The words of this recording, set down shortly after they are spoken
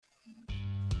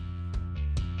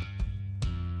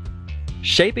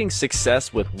Shaping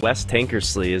Success with Wes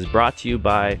Tankersley is brought to you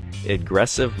by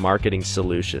Aggressive Marketing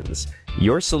Solutions,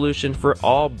 your solution for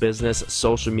all business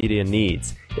social media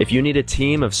needs. If you need a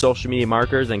team of social media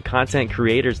marketers and content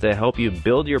creators to help you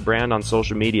build your brand on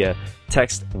social media,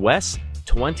 text WES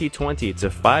 2020 to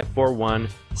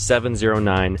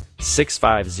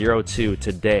 541-709-6502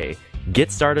 today.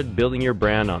 Get started building your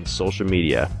brand on social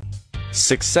media.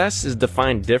 Success is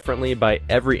defined differently by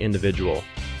every individual.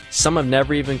 Some have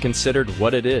never even considered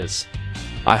what it is.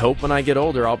 I hope when I get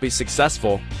older I'll be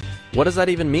successful. What does that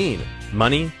even mean?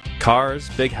 Money? Cars?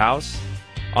 Big house?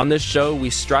 On this show, we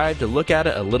strive to look at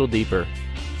it a little deeper,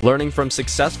 learning from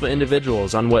successful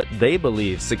individuals on what they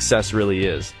believe success really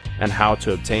is and how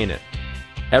to obtain it.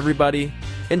 Everybody,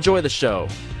 enjoy the show.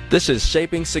 This is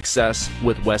Shaping Success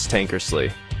with Wes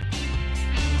Tankersley.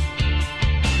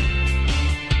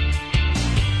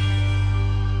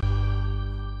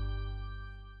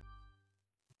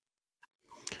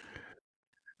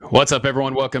 What's up,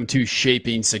 everyone? Welcome to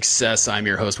Shaping Success. I'm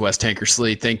your host, Wes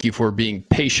Tankersley. Thank you for being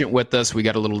patient with us. We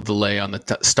got a little delay on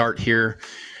the start here.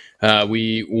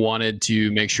 We wanted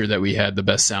to make sure that we had the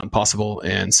best sound possible,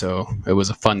 and so it was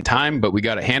a fun time, but we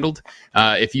got it handled.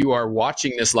 If you are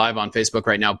watching this live on Facebook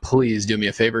right now, please do me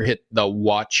a favor, hit the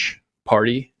watch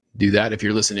party. Do that. If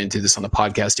you're listening to this on the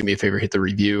podcast, do me a favor, hit the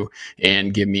review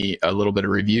and give me a little bit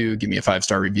of review. Give me a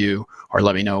 5-star review, or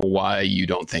let me know why you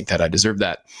don't think that I deserve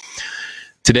that.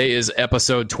 Today is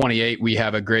episode 28. We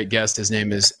have a great guest. His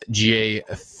name is Jay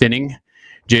Finning.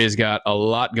 Jay has got a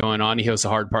lot going on. He hosts a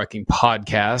Hard Parking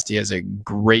podcast. He has a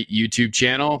great YouTube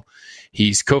channel.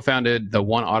 He's co-founded the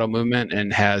One Auto Movement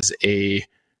and has a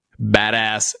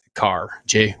badass car.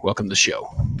 Jay, welcome to the show.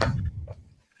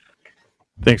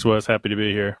 Thanks, Wes. Happy to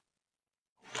be here.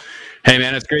 Hey,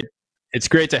 man, it's great. It's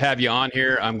great to have you on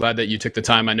here. I'm glad that you took the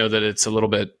time. I know that it's a little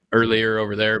bit earlier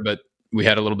over there, but we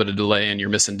had a little bit of delay and you're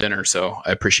missing dinner, so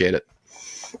I appreciate it.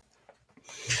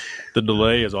 The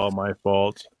delay is all my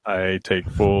fault. I take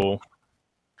full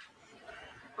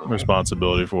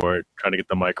responsibility for it, trying to get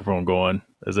the microphone going.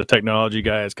 As a technology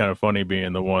guy, it's kind of funny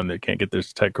being the one that can't get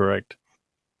this tech correct.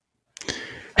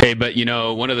 Hey, but you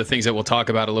know, one of the things that we'll talk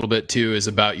about a little bit too is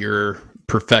about your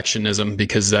perfectionism,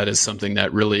 because that is something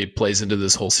that really plays into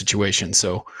this whole situation.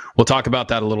 So we'll talk about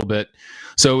that a little bit.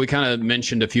 So we kind of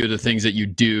mentioned a few of the things that you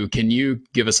do. Can you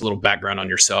give us a little background on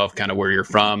yourself, kind of where you're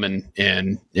from and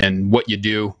what you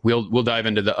do? We'll dive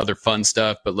into the other fun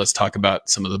stuff, but let's talk about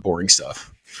some of the boring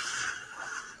stuff.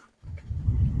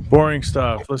 Boring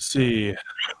stuff. Let's see.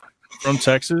 From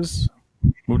Texas,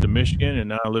 moved to Michigan, and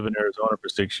now I live in Arizona for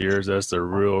 6 years. That's the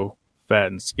real fat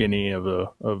and skinny of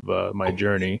my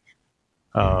journey.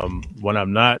 When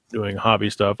I'm not doing hobby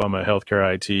stuff, I'm a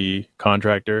healthcare IT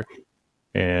contractor,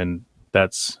 and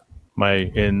that's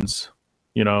my ends.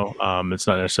 You know, it's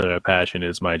not necessarily a passion,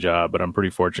 it's my job, but I'm pretty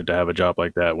fortunate to have a job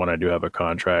like that when I do have a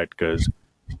contract, because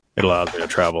it allows me to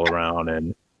travel around.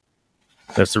 And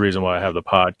that's the reason why I have the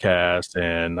podcast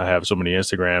and I have so many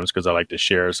Instagrams, because I like to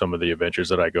share some of the adventures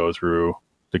that I go through,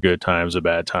 the good times, the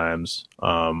bad times.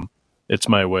 It's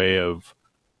my way of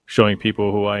showing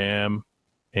people who I am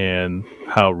and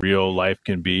how real life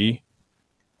can be,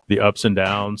 the ups and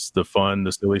downs, the fun,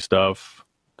 the silly stuff,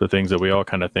 the things that we all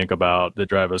kind of think about that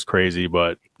drive us crazy,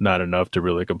 but not enough to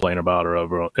really complain about, or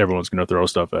everyone's going to throw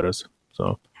stuff at us.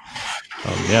 So,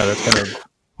 yeah, that's kind of it.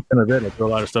 I throw a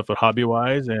lot of stuff at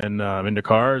hobby-wise, and into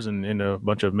cars and into a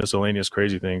bunch of miscellaneous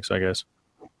crazy things, I guess.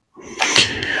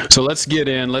 So let's get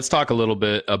in. Let's talk a little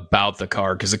bit about the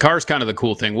car, because the car is kind of the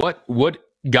cool thing. What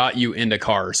got you into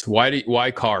cars?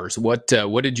 Why cars? What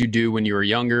did you do when you were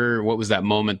younger? What was that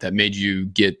moment that made you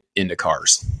get into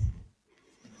cars?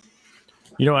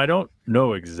 You know, I don't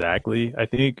know exactly. I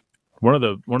think one of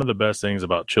the best things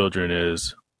about children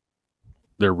is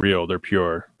they're real, they're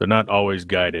pure, they're not always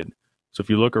guided. So if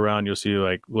you look around, you'll see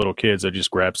like little kids that just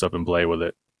grab stuff and play with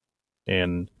it.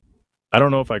 And I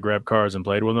don't know if I grabbed cars and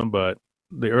played with them, but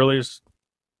the earliest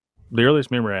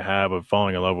memory I have of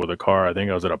falling in love with a car, I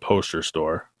think I was at a poster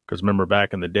store. Because remember,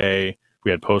 back in the day, we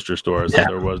had poster stores, so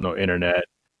there was no internet.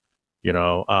 You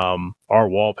know, our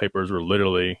wallpapers were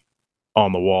literally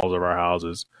on the walls of our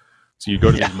houses. So you'd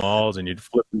go to these malls and you'd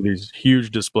flip through these huge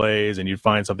displays and you'd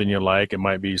find something you like. It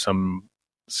might be some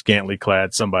scantily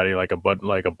clad somebody like a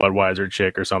Budweiser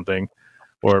chick or something,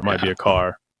 or it might be a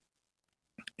car.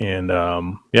 And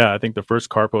I think the first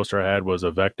car poster I had was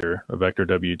a Vector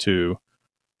W2,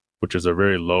 which is a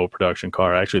very low production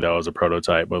car. Actually, that was a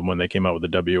prototype, but when they came out with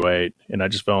the W8, and I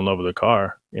just fell in love with the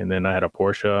car. And then I had a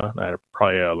Porsche, I had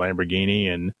probably a Lamborghini,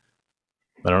 and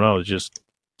I don't know, it's just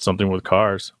something with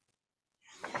cars.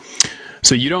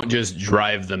 So you don't just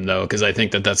drive them though, because I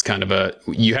think that that's kind of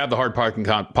you have the Hard Parking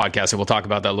podcast, and we'll talk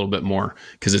about that a little bit more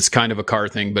because it's kind of a car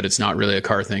thing, but it's not really a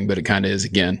car thing, but it kind of is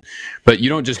again. But you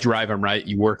don't just drive them, right?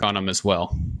 You work on them as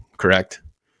well, correct?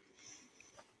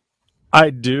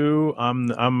 I do. I'm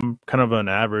kind of an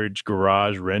average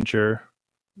garage renter.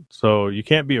 So you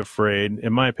can't be afraid,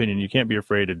 in my opinion, you can't be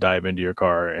afraid to dive into your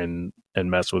car and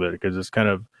mess with it because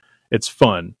it's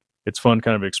fun. It's fun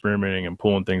kind of experimenting and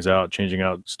pulling things out, changing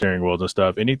out steering wheels and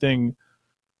stuff. Anything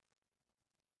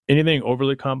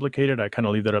overly complicated, I kind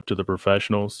of leave that up to the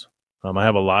professionals. I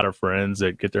have a lot of friends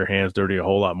that get their hands dirty a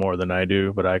whole lot more than I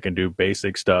do, but I can do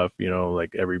basic stuff,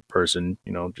 like every person,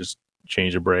 just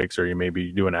change the brakes or you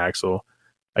maybe do an axle.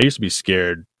 I used to be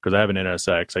scared because I have an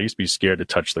NSX. I used to be scared to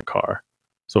touch the car.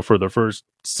 So for the first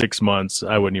 6 months,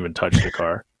 I wouldn't even touch the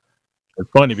car. It's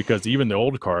funny because even the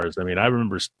old cars, I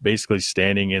remember basically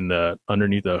standing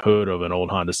underneath the hood of an old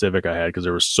Honda Civic I had because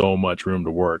there was so much room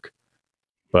to work.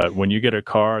 But when you get a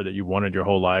car that you wanted your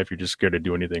whole life, you're just scared to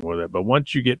do anything with it. But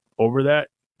once you get over that,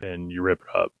 then you rip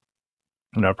it up.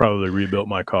 And I probably rebuilt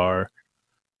my car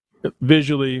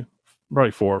visually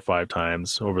probably 4 or 5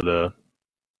 times over the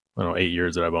 8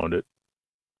 years that I've owned it.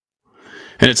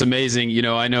 And it's amazing,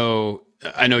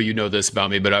 I know you know this about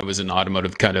me, but I was in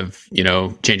automotive kind of,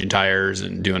 changing tires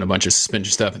and doing a bunch of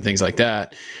suspension stuff and things like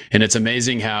that. And it's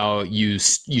amazing how you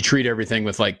treat everything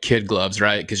with like kid gloves,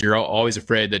 right? Because you're always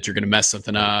afraid that you're going to mess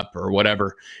something up or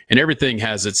whatever. And everything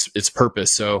has its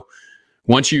purpose. So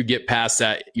once you get past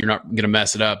that, you're not going to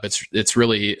mess it up. It's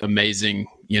really amazing.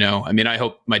 I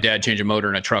hope my dad changed a motor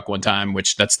in a truck one time,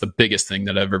 which that's the biggest thing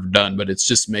that I've ever done. But it's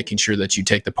just making sure that you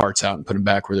take the parts out and put them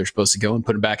back where they're supposed to go and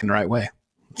put them back in the right way.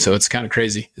 So it's kind of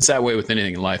crazy. It's that way with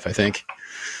anything in life, I think.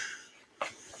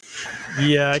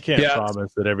 Yeah, I can't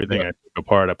promise that everything I took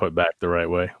apart I put back the right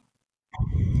way.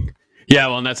 Yeah,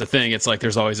 well, and that's the thing. It's like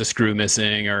there's always a screw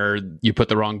missing or you put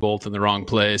the wrong bolt in the wrong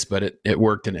place, but it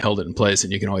worked and it held it in place,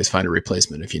 and you can always find a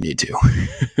replacement if you need to.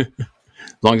 As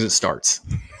long as it starts.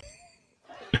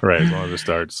 Right, as long as it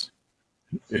starts.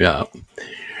 Yeah.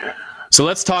 So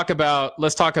let's talk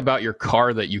about your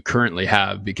car that you currently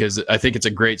have, because I think it's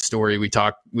a great story. We've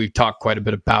talked quite a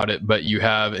bit about it, but you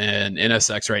have an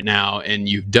NSX right now, and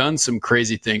you've done some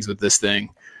crazy things with this thing.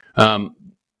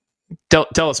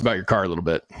 Tell us about your car a little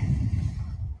bit.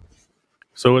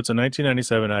 So it's a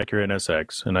 1997 Acura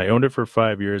NSX, and I owned it for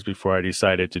 5 years before I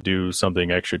decided to do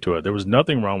something extra to it. There was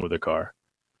nothing wrong with the car.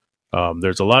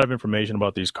 There's a lot of information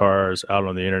about these cars out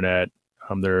on the internet.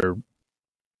 They're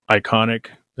iconic.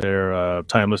 They're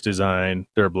timeless design.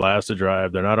 They're a blast to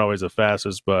drive. They're not always the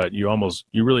fastest, but you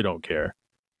really don't care.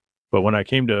 But when I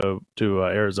came to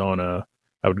Arizona,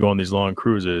 I would go on these long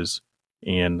cruises,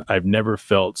 and I've never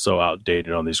felt so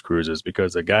outdated on these cruises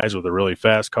because the guys with the really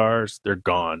fast cars, they're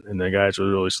gone. And the guys with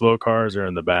really slow cars are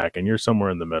in the back, and you're somewhere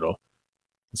in the middle.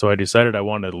 So I decided I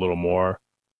wanted a little more.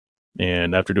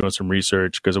 And after doing some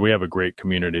research, because we have a great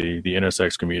community, the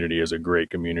NSX community is a great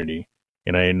community.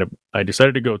 And I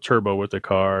decided to go turbo with the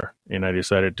car, and I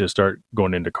decided to start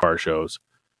going into car shows.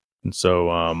 And so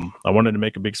I wanted to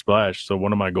make a big splash. So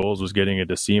one of my goals was getting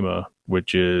into SEMA,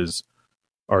 which is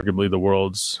arguably the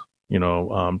world's,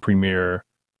 premier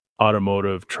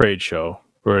automotive trade show,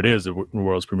 or it is the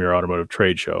world's premier automotive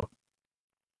trade show.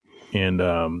 And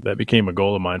that became a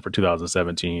goal of mine for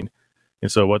 2017.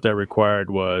 And so what that required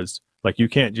was, you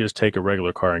can't just take a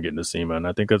regular car and get into SEMA. And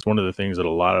I think that's one of the things that a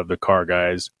lot of the car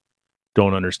guys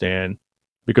don't understand,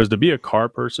 because to be a car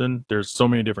person, there's so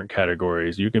many different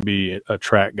categories. You can be a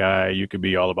track guy. You could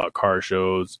be all about car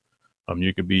shows.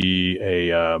 You could be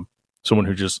someone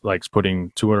who just likes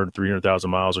putting 200, 300,000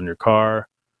 miles on your car.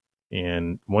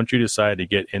 And once you decide to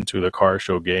get into the car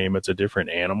show game, it's a different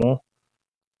animal.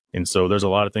 And so there's a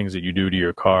lot of things that you do to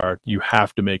your car. You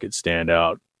have to make it stand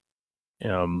out.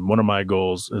 One of my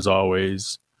goals is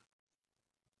always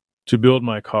to build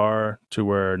my car to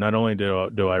where not only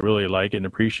do I really like it and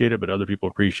appreciate it, but other people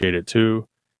appreciate it too,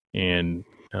 and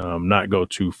not go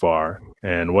too far.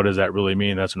 And what does that really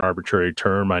mean? That's an arbitrary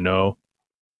term, I know,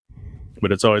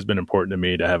 but it's always been important to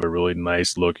me to have a really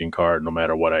nice looking car no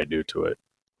matter what I do to it.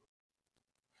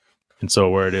 And so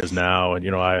where it is now,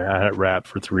 and I had it wrapped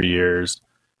for 3 years,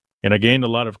 and I gained a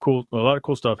lot of cool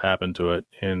stuff happened to it.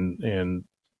 And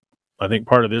I think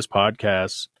part of this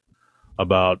podcast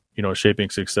about, shaping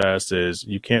success is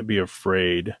you can't be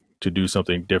afraid to do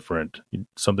something different,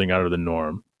 something out of the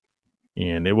norm.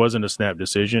 And it wasn't a snap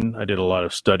decision. I did a lot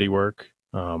of study work.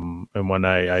 And when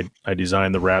I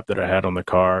designed the wrap that I had on the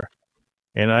car,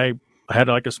 and I had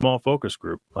like a small focus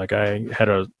group. Like I had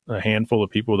a handful of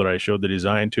people that I showed the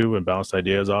design to and bounced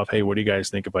ideas off. Hey, what do you guys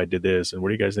think if I did this? And what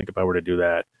do you guys think if I were to do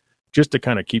that? just to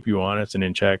kind of keep you honest and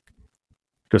in check.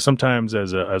 Because sometimes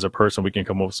as a person, we can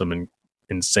come up with some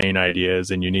insane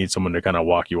ideas, and you need someone to kind of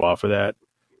walk you off of that.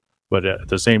 But at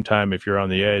the same time, if you're on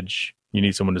the edge, you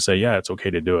need someone to say, yeah, it's okay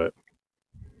to do it.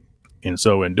 And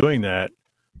so in doing that,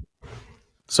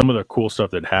 some of the cool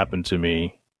stuff that happened to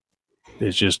me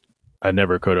is just, I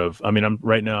never could have. I mean,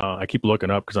 right now, I keep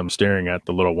looking up because I'm staring at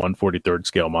the little 1/43rd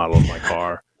scale model of my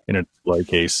car in a display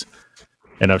case.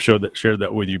 And I've shared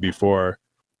that with you before,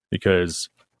 because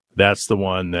that's the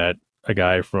one that a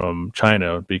guy from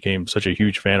China became such a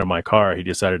huge fan of my car. He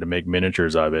decided to make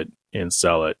miniatures of it and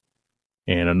sell it.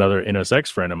 And another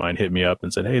NSX friend of mine hit me up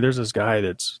and said, hey, there's this guy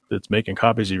that's making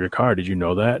copies of your car. Did you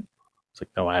know that? It's like,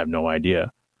 no, I have no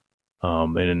idea.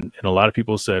 And a lot of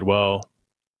people said, well,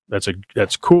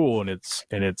 that's cool, and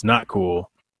it's not cool,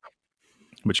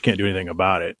 but you can't do anything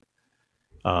about it.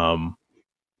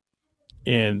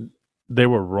 And they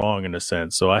were wrong in a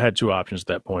sense. So I had two options at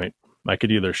that point. I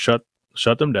could either shut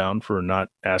them down for not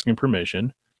asking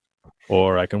permission,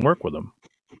 or I can work with them.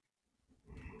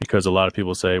 Because a lot of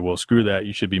people say, well, screw that,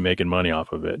 you should be making money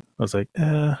off of it. I was like,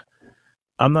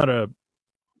 I'm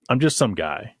just some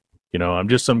guy. I'm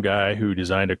just some guy who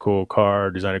designed a cool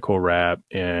car, designed a cool wrap,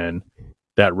 and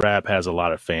that wrap has a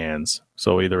lot of fans.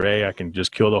 So either A, I can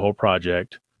just kill the whole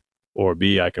project, or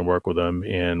B, I can work with them.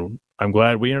 And I'm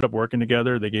glad we ended up working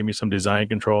together. They gave me some design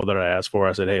control that I asked for.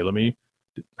 I said, hey, let me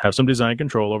have some design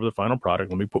control over the final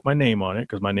product. Let me put my name on it,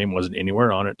 because my name wasn't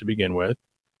anywhere on it to begin with.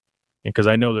 And because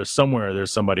I know there's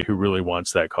somebody who really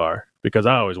wants that car, because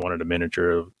I always wanted a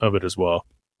miniature of it as well.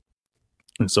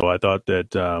 And so I thought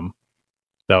that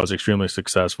that was extremely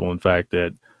successful. In fact,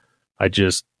 that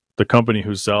the company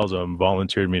who sells them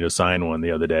volunteered me to sign one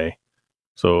the other day.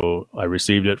 So I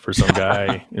received it for some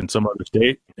guy in some other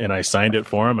state, and I signed it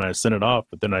for him, and I sent it off.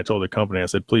 But then I told the company, I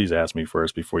said, please ask me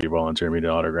first before you volunteer me to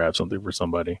autograph something for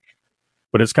somebody.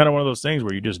 But it's kind of one of those things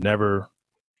where you never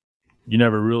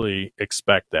really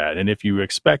expect that. And if you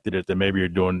expected it, then maybe you're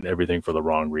doing everything for the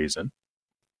wrong reason.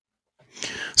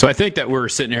 So I think that we're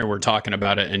sitting here, we're talking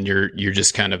about it, and you're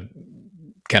just kind of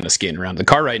skating around. The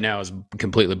car right now is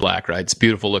completely black, right? It's a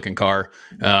beautiful looking car.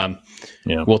 Yeah.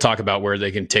 We'll talk about where they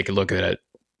can take a look at it,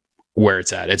 where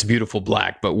it's at. It's beautiful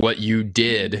black. But what you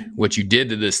did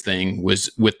to this thing was,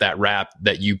 with that wrap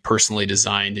that you personally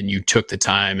designed, and you took the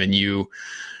time, and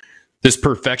this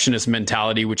perfectionist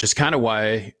mentality, which is kind of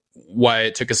why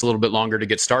it took us a little bit longer to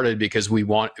get started, because you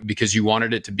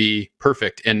wanted it to be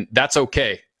perfect, and that's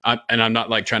okay. I'm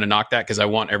not like trying to knock that, because I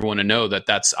want everyone to know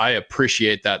that I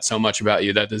appreciate that so much about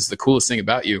you. That is the coolest thing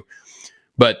about you.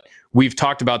 But we've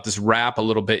talked about this wrap a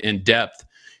little bit in depth,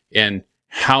 and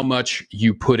how much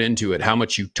you put into it, how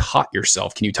much you taught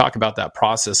yourself. Can you talk about that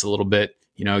process a little bit?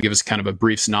 Give us kind of a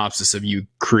brief synopsis of you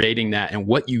creating that, and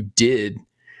what you did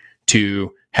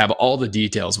to have all the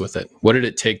details with it. What did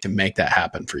it take to make that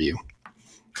happen for you?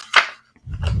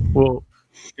 Well,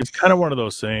 it's kind of one of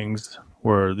those things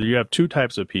where you have two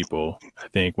types of people, I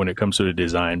think, when it comes to the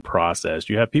design process.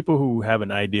 You have people who have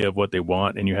an idea of what they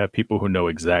want, and you have people who know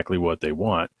exactly what they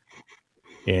want.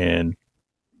 And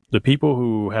the people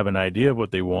who have an idea of what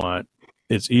they want,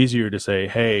 it's easier to say,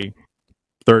 hey,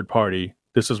 third party,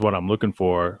 this is what I'm looking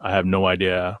for. I have no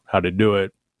idea how to do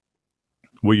it.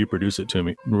 Will you produce it to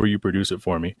me? Will you produce it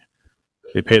for me?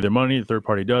 They pay their money. The third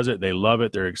party does it. They love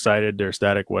it. They're excited. They're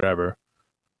ecstatic, whatever.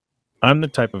 I'm the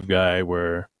type of guy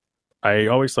where I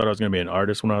always thought I was going to be an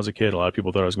artist when I was a kid. A lot of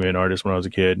people thought I was going to be an artist when I was a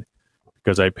kid,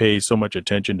 because I pay so much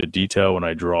attention to detail when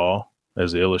I draw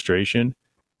as the illustration.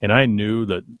 And I knew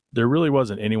that there really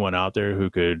wasn't anyone out there who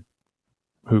could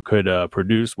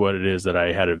produce what it is that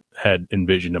I had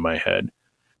envisioned in my head.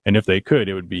 And if they could,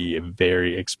 it would be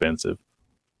very expensive.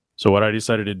 So what I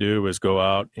decided to do was go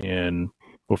out and,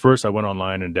 well, first I went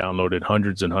online and downloaded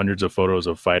hundreds and hundreds of photos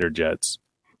of fighter jets.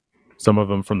 Some of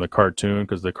them from the cartoon,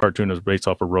 because the cartoon is based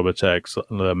off of Robotech,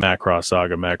 the Macross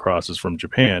saga. Macross is from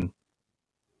Japan.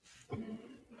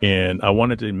 And I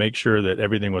wanted to make sure that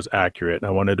everything was accurate.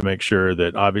 I wanted to make sure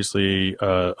that obviously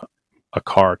a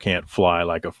car can't fly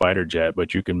like a fighter jet,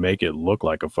 but you can make it look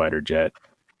like a fighter jet.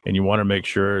 And you want to make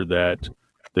sure that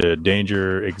the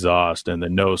danger exhaust and the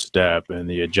no step and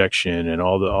the ejection and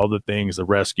all the things, the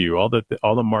rescue, all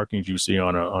the markings you see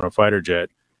on a fighter jet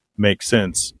make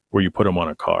sense where you put them on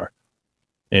a car.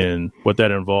 And what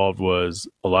that involved was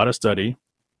a lot of study.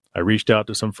 I reached out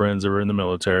to some friends that were in the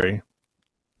military.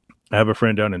 I have a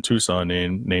friend down in Tucson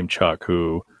named Chuck,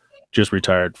 who just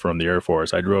retired from the Air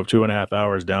Force. I drove 2.5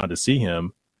 hours down to see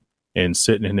him and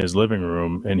sitting in his living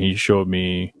room, and he showed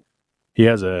me he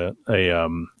has a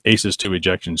Aces 2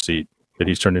 ejection seat that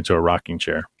he's turned into a rocking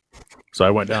chair. So I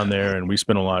went down there, and we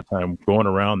spent a lot of time going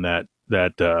around that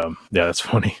yeah, that's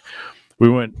funny.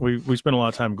 We spent a lot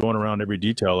of time going around every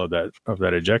detail of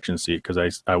that ejection seat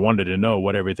because I wanted to know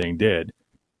what everything did,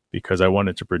 because I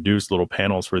wanted to produce little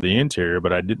panels for the interior,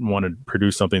 but I didn't want to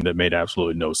produce something that made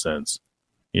absolutely no sense.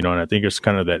 And I think it's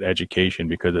kind of that education,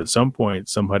 because at some point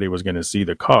somebody was going to see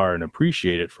the car and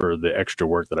appreciate it for the extra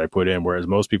work that I put in, whereas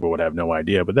most people would have no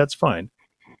idea, but that's fine.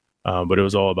 But it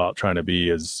was all about trying to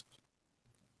be as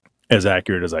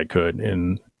accurate as I could.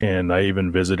 And I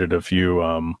even visited a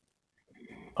few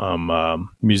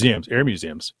museums, air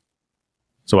museums,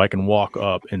 so I can walk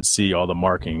up and see all the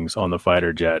markings on the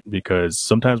fighter jet, because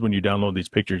sometimes when you download these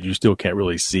pictures, you still can't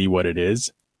really see what it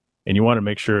is. And you want to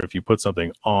make sure if you put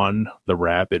something on the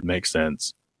wrap, it makes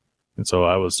sense. And so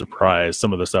I was surprised.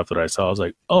 Some of the stuff that I saw, I was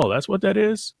like, oh, that's what that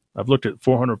is? I've looked at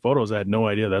 400 photos. I had no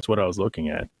idea that's what I was looking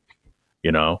at,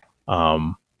 Yeah,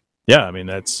 I mean,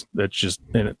 that's just,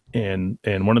 and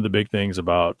one of the big things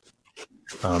about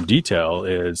detail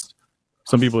is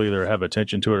some people either have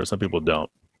attention to it or some people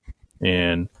don't.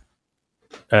 And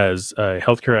as a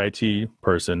healthcare IT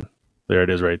person, there it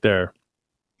is right there.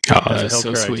 Oh, that's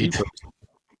so sweet.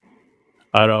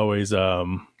 I'd always,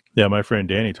 my friend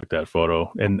Danny took that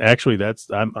photo, and actually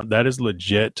that is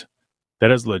legit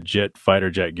fighter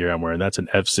jet gear I'm wearing. That's an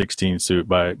F-16 suit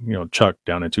by, Chuck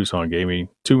down in Tucson. Gave me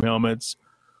 2 helmets,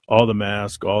 all the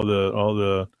mask, all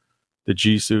the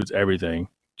G suits, everything,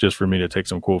 just for me to take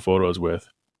some cool photos with.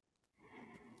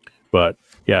 But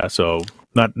yeah, so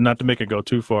not to make it go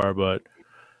too far, but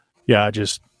yeah, I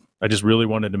just really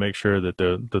wanted to make sure that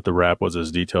the wrap was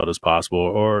as detailed as possible,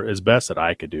 or as best that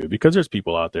I could do, because there's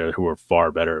people out there who are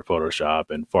far better at Photoshop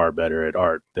and far better at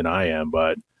art than I am,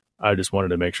 but I just wanted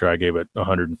to make sure I gave it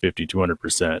 150,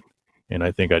 200%. And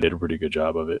I think I did a pretty good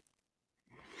job of it.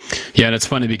 Yeah, and it's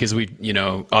funny because we,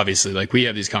 obviously, like, we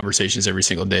have these conversations every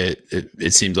single day,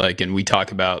 it seems like, and we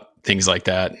talk about things like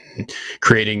that,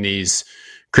 creating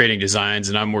designs,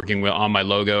 and I'm working on my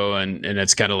logo, and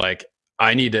it's kind of like,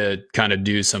 I need to kind of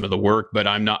do some of the work, but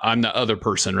I'm the other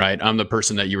person, right? I'm the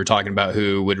person that you were talking about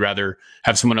who would rather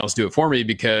have someone else do it for me,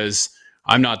 because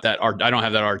I don't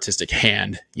have that artistic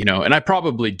hand, and I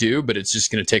probably do, but it's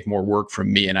just going to take more work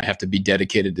from me, and I have to be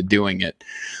dedicated to doing it.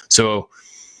 So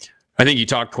I think you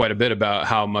talked quite a bit about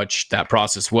how much that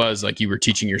process was. Like, you were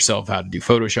teaching yourself how to do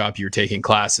Photoshop, you were taking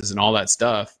classes and all that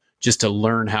stuff just to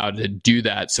learn how to do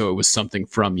that. So it was something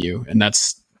from you. And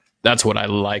that's what I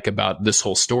like about this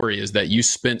whole story, is that you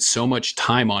spent so much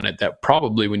time on it that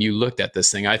probably when you looked at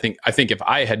this thing, I think if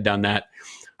I had done that,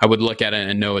 I would look at it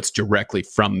and know it's directly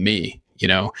from me,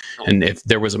 and if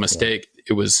there was a mistake,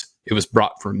 it was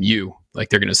brought from you. Like,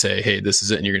 they're going to say, hey, this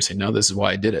is it. And you're going to say, no, this is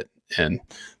why I did it. And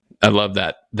I love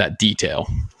that detail.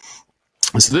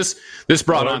 So this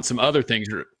brought on some other things.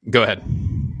 Go ahead.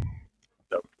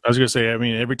 I was going to say, I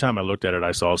mean, every time I looked at it,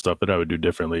 I saw stuff that I would do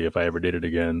differently if I ever did it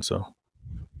again. So.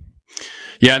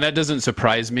 Yeah, and that doesn't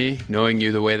surprise me, knowing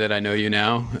you the way that I know you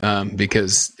now,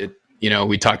 because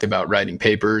we talked about writing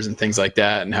papers and things like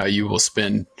that, and how you will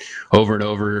spend over and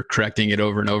over correcting it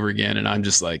over and over again. And I'm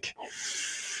just like,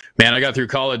 man, I got through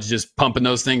college just pumping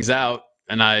those things out,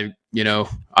 and I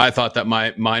thought that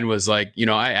mine was like,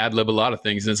 I ad-lib a lot of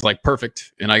things, and it's like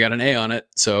perfect, and I got an A on it.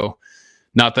 So,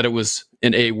 not that it was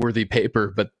an A-worthy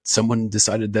paper, but someone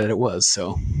decided that it was.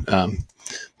 So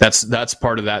that's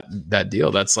part of that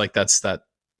deal. That's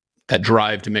that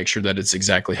drive to make sure that it's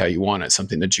exactly how you want it,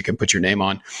 something that you can put your name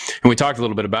on. And we talked a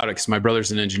little bit about it because my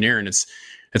brother's an engineer, and it's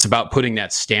about putting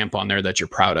that stamp on there that you're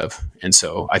proud of. And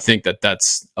so I think that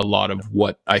that's a lot of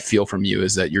what I feel from you,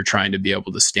 is that you're trying to be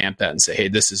able to stamp that and say, hey,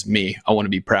 this is me. I want to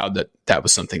be proud that that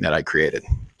was something that I created.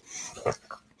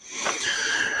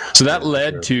 So that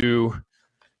led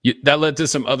to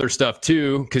some other stuff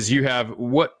too, because you have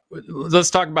let's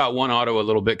talk about One Auto a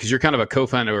little bit, because you're kind of a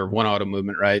co-founder of One Auto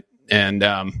Movement, right? And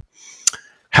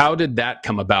how did that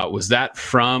come about? Was that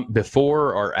from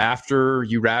before or after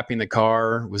you wrapping the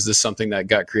car? Was this something that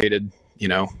got created,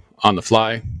 on the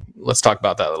fly? Let's talk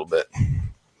about that a little bit.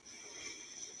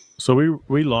 So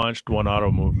we launched One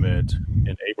Auto Movement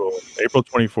in April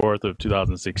 24th of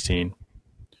 2016.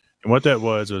 And what that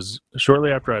was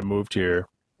shortly after I moved here.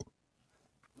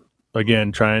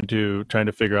 Again, trying to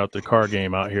figure out the car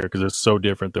game out here, because it's so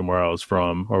different than where I was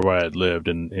from, or where I had lived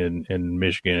in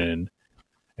Michigan,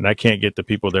 and I can't get the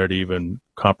people there to even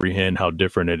comprehend how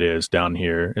different it is down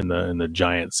here in the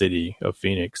giant city of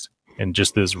Phoenix, and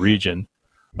just this region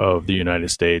of the United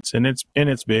States. And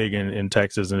it's big in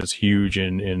Texas, and it's huge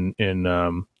in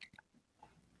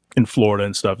Florida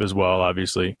and stuff as well,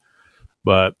 obviously,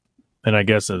 and I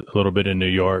guess a little bit in New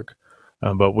York.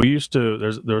 But we used to,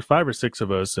 there were 5 or 6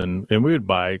 of us, and we would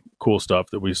buy cool stuff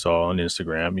that we saw on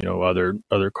Instagram,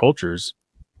 other cultures.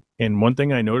 And one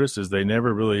thing I noticed is they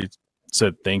never really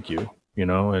said thank you,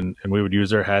 and we would use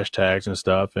their hashtags and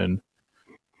stuff. And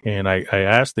I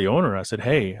asked the owner, I said,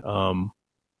 hey,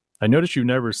 I noticed you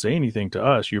never say anything to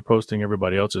us. You're posting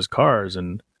everybody else's cars,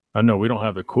 and I know we don't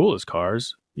have the coolest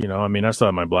cars. I still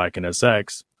have my black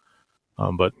NSX,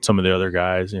 but some of the other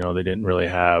guys, they didn't really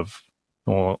have.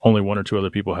 Well, only 1 or 2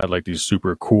 other people had like these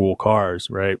super cool cars,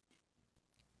 right?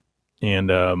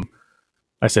 And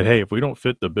I said, hey, if we don't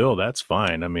fit the bill, that's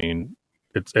fine. I mean,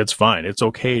 it's fine. It's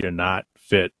okay to not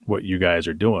fit what you guys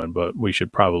are doing, but we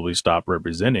should probably stop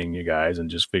representing you guys and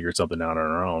just figure something out on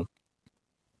our own.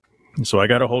 And so I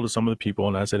got a hold of some of the people,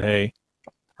 and I said, hey,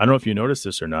 I don't know if you noticed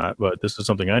this or not, but this is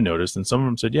something I noticed. And some of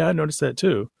them said, yeah, I noticed that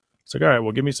too. It's like, all right,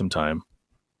 well, give me some time.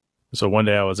 So one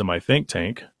day I was in my think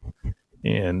tank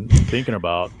and thinking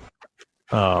about,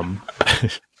 yeah.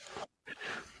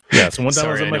 So one time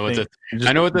I was in my think.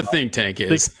 I know what the think tank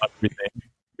is.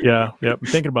 Yeah. I'm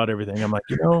thinking about everything. I'm like,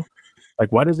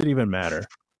 like, why does it even matter?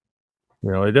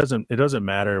 It doesn't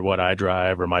matter what I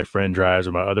drive or my friend drives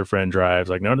or my other friend drives.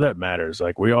 Like, none of that matters.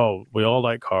 Like, we all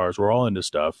like cars. We're all into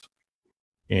stuff.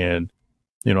 And,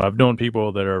 I've known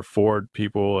people that are Ford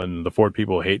people, and the Ford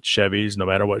people hate Chevys no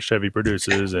matter what Chevy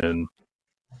produces. And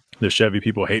the Chevy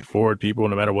people hate Ford people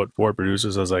no matter what Ford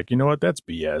produces. I was like, you know what? That's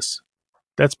BS.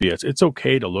 That's BS. It's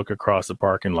okay to look across the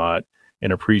parking lot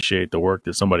and appreciate the work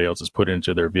that somebody else has put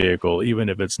into their vehicle, even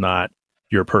if it's not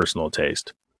your personal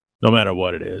taste, no matter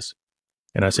what it is.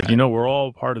 And I said, we're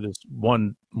all part of this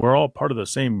one. We're all part of the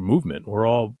same movement. We're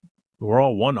all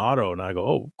One Auto. And I go,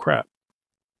 oh crap,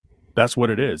 that's what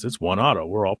it is. It's One Auto.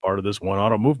 We're all part of this One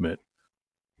Auto movement.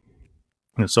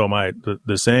 And so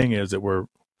the saying is that we're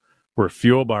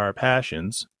fueled by our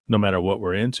passions, no matter what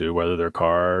we're into, whether they're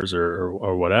cars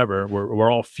or whatever.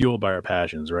 We're all fueled by our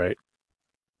passions, right?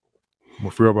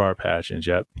 We're fueled by our passions,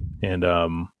 yep. And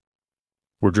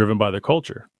we're driven by the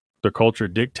culture. The culture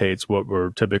dictates what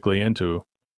we're typically into.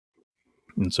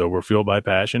 And so we're fueled by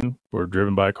passion, we're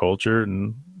driven by culture,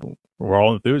 and we're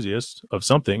all enthusiasts of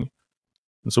something.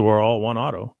 And so we're all One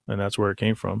Auto, and that's where it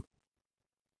came from.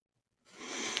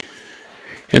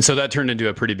 And so that turned into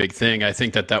a pretty big thing. I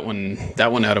think that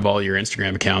one out of all your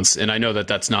Instagram accounts, and I know that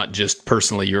that's not just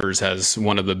personally yours, has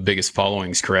one of the biggest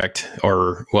followings, correct?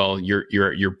 Or, well, your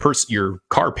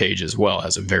car page as well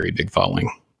has a very big following.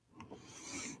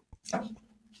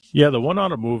 Yeah, the One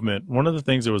Auto movement, one of the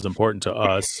things that was important to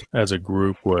us as a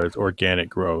group was organic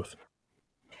growth,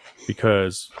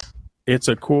 because it's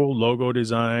a cool logo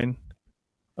design,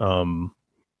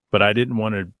 but I didn't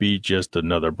want to be just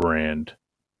another brand,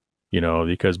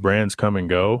 because brands come and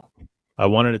go. I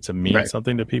wanted it to mean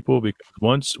something to people,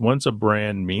 because once a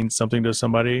brand means something to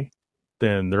somebody,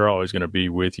 then they're always going to be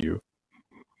with you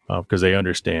because they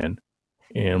understand.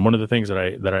 And one of the things that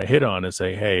I hit on is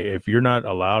say, hey, if you're not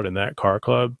allowed in that car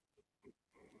club,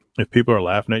 if people are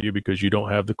laughing at you because you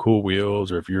don't have the cool wheels,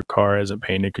 or if your car isn't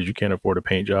painted because you can't afford a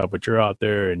paint job, but you're out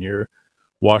there and you're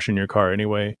washing your car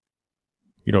anyway,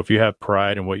 if you have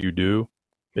pride in what you do,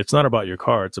 it's not about your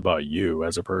car, it's about you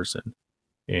as a person.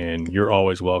 And you're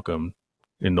always welcome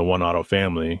in the One Auto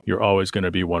family. You're always going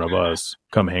to be one of us.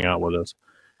 Come hang out with us.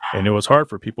 And it was hard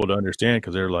for people to understand,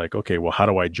 because they're like, okay, well, how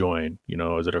do I join?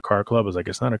 Is it a car club? It's like,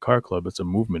 it's not a car club. It's a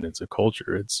movement. It's a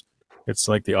culture. It's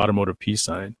like the automotive peace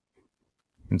sign.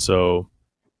 And so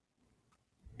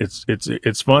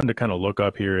it's fun to kind of look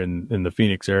up here in the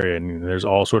Phoenix area, and there's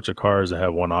all sorts of cars that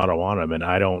have One Auto on them. And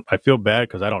I feel bad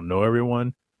because I don't know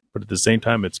everyone, but at the same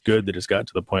time, it's good that it's got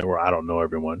to the point where I don't know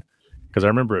everyone. Because I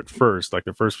remember at first, like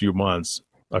the first few months,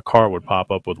 a car would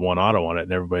pop up with One Auto on it,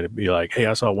 and everybody would be like, hey,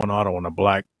 I saw One Auto on a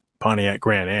black Pontiac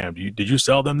Grand Am. Did you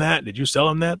sell them that? Did you sell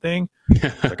them that thing?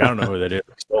 Like, I don't know who that is.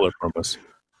 They stole it from us.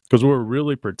 Because we're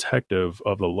really protective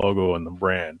of the logo and the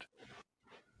brand.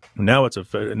 Now it's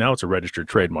a registered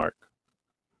trademark.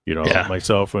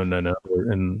 Myself and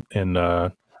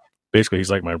basically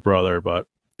he's like my brother, but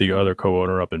the other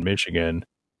co-owner up in Michigan,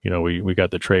 we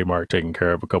got the trademark taken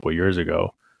care of a couple of years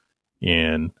ago,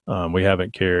 and we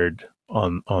haven't cared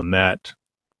on that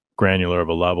granular of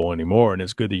a level anymore. And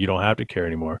it's good that you don't have to care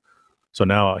anymore. So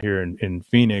now out here in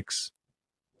Phoenix,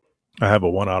 I have a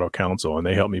One Auto council, and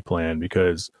they help me plan,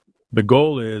 because the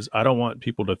goal is I don't want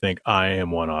people to think I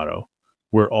am One Auto.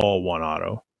 We're all One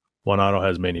Auto. One Auto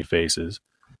has many faces.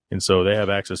 And so they have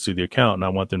access to the account, and I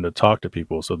want them to talk to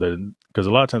people. So that, because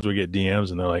a lot of times we get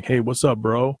DMs and they're like, hey, what's up,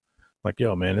 bro? Like,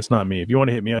 yo, man, it's not me. If you want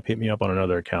to hit me up on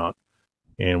another account.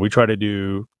 And we try to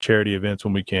do charity events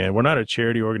when we can. We're not a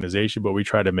charity organization, but we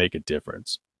try to make a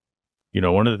difference.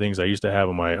 one of the things I used to have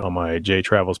on my J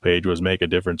Travels page was make a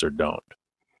difference or don't.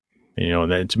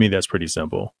 And, to me, that's pretty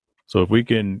simple. So if we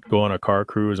can go on a car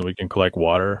cruise and we can collect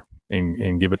water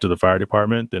and give it to the fire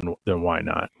department, then why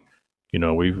not?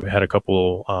 We've had a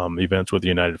couple events with the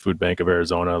United Food Bank of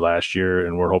Arizona last year,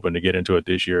 and we're hoping to get into it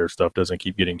this year if stuff doesn't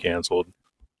keep getting canceled.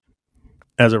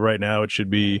 As of right now, it should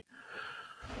be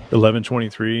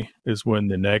 11/23 is when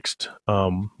the next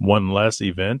One Less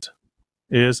event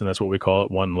is, and that's what we call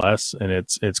it, One Less. And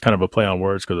it's kind of a play on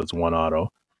words because it's one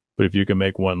auto. But if you can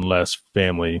make one less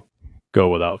family go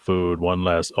without food, one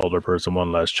less older person,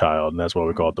 one less child, and that's why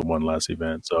we call it the One Less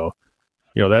event. So,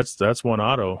 that's one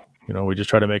auto. We just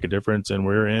try to make a difference, and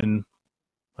we're in,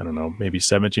 I don't know, maybe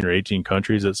 17 or 18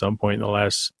 countries at some point in the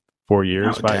last 4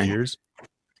 years, 5 years.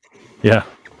 Yeah.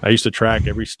 I used to track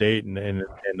every state, and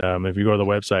if you go to the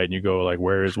website and you go like,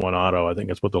 where is one auto? I think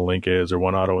that's what the link is, or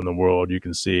one auto in the world. You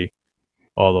can see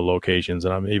all the locations,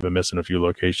 and I'm even missing a few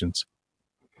locations.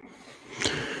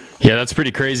 Yeah, that's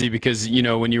pretty crazy because,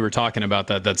 when you were talking about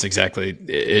that, that's exactly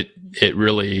it. It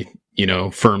really,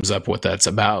 firms up what that's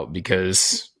about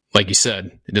because, like you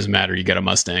said, it doesn't matter. You got a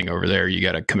Mustang over there, you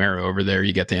got a Camaro over there,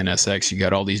 you got the NSX, you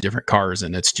got all these different cars,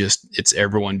 and it's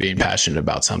everyone being passionate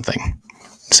about something.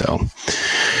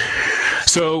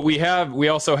 So we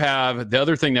also have the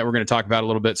other thing that we're going to talk about a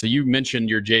little bit. So you mentioned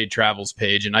your J Travels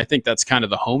page, and I think that's kind of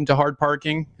the home to hard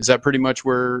parking. Is that pretty much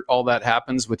where all that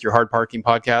happens with your hard parking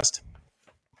podcast?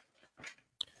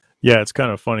 Yeah, it's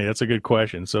kind of funny. That's a good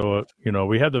question. So,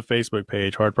 we have the Facebook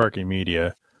page, Hard Parking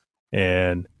Media,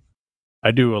 and I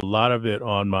do a lot of it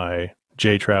on my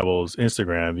J Travels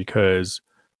Instagram because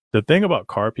the thing about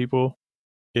car people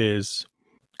is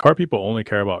car people only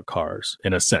care about cars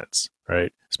in a sense,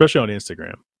 right? Especially on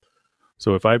Instagram.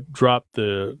 So if I drop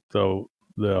the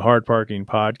hard parking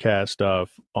podcast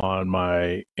stuff on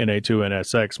my NA2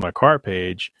 NSX, my car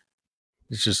page,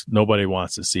 it's just nobody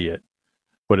wants to see it.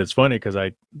 But it's funny because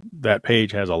that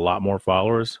page has a lot more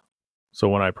followers. So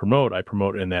when I promote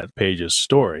in that page's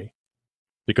story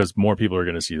because more people are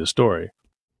going to see the story.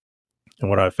 And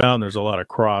what I found, there's a lot of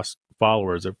cross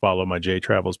followers that follow my J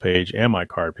Travels page and my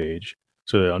car page.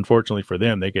 So unfortunately for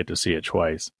them, they get to see it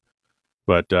twice.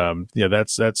 But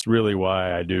that's really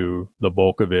why I do the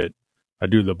bulk of it. I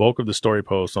do the bulk of the story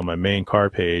posts on my main car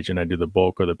page, and I do the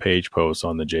bulk of the page posts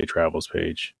on the J Travels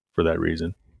page for that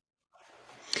reason.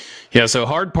 Yeah, so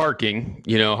Hard Parking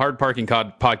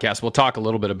podcast. We'll talk a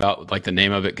little bit about like the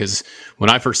name of it because when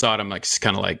I first saw it, I'm like, it's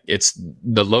kind of like it's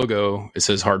the logo. It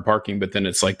says Hard Parking, but then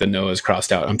it's like the no is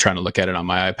crossed out. I'm trying to look at it on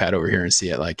my iPad over here and see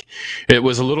it. Like it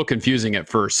was a little confusing at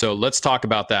first. So let's talk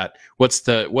about that. What's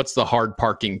the Hard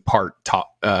Parking part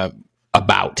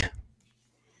about?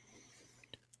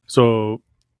 So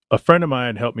a friend of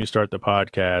mine helped me start the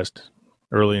podcast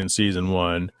early in season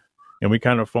 1. And we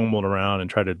kind of fumbled around and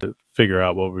tried to figure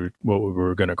out what we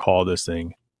were going to call this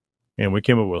thing. And we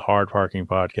came up with Hard Parking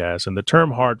Podcast. And the term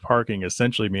hard parking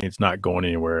essentially means not going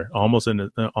anywhere, almost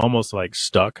like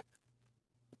stuck.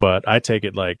 But I take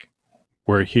it like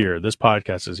we're here. This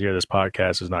podcast is here. This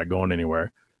podcast is not going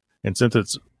anywhere. And since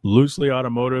it's loosely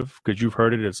automotive, because you've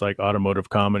heard it, it's like automotive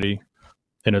comedy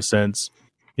in a sense.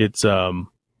 It's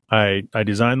I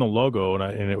designed the logo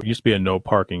and it used to be a no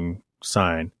parking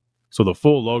sign. So the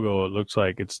full logo, it looks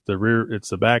like it's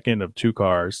the back end of two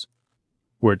cars,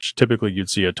 which typically you'd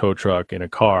see a tow truck and a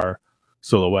car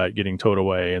silhouette getting towed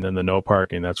away. And then the no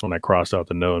parking, that's when I crossed out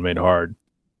the no and made hard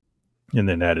and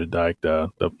then added like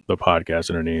the podcast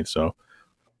underneath. So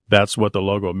that's what the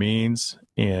logo means.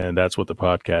 And that's what the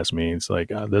podcast means. Like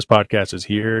this podcast is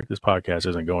here. This podcast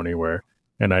isn't going anywhere.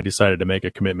 And I decided to make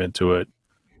a commitment to it.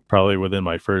 Probably within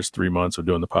my first 3 months of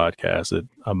doing the podcast, that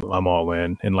I'm all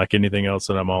in. And like anything else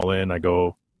that I'm all in, I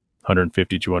go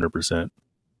 150, 200%.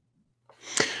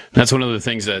 That's one of the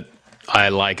things that I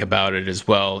like about it as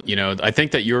well. I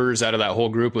think that yours out of that whole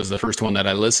group was the first one that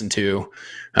I listened to.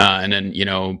 And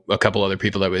then, a couple other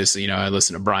people that was, I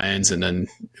listened to Brian's and then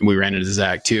we ran into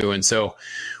Zach too. And so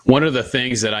one of the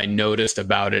things that I noticed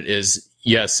about it is,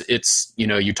 yes, it's,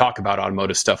 you talk about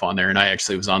automotive stuff on there. And I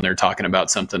actually was on there talking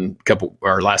about something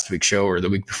last week's show or the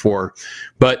week before,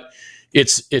 but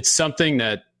it's something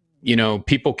that,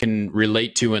 people can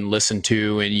relate to and listen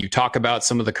to, and you talk about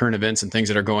some of the current events and things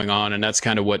that are going on. And that's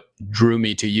kind of what drew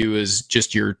me to you, is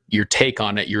just your take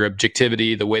on it, your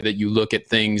objectivity, the way that you look at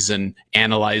things and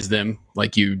analyze them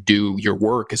like you do your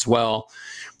work as well.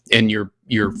 And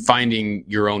you're finding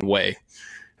your own way.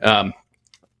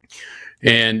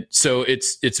 And so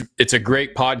it's a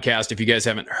great podcast. If you guys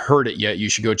haven't heard it yet, you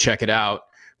should go check it out.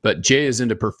 But Jay is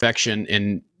into perfection.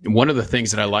 And one of the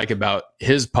things that I like about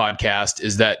his podcast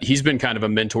is that he's been kind of a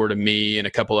mentor to me and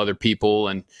a couple other people.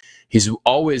 And He's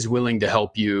always willing to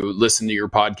help you listen to your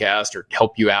podcast or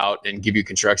help you out and give you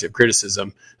constructive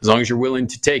criticism, as long as you're willing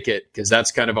to take it. Because that's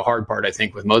kind of a hard part, I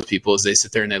think, with most people, is they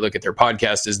sit there and they look at their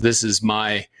podcast as this is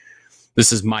my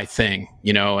thing,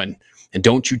 and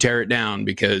don't you tear it down,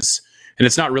 because, and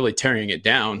it's not really tearing it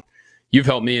down. You've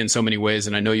helped me in so many ways,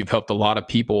 and I know you've helped a lot of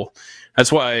people.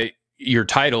 That's why your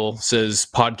title says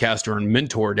podcaster and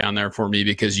mentor down there for me,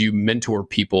 because you mentor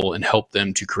people and help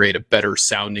them to create a better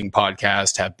sounding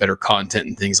podcast, have better content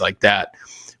and things like that.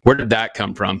 Where did that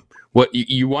come from? What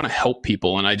you want to help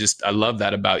people. And I love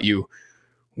that about you.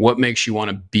 What makes you want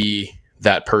to be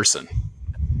that person?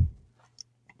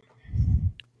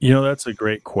 That's a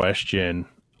great question.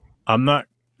 I'm not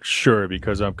sure,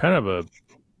 because I'm kind of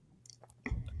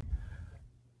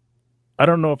I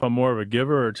don't know if I'm more of a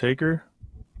giver or taker.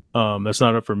 That's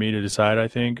not up for me to decide, I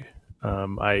think.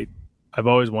 I've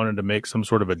always wanted to make some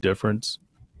sort of a difference.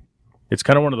 It's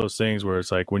kind of one of those things where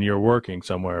it's like when you're working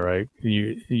somewhere, right?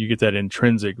 You get that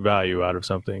intrinsic value out of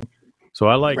something. So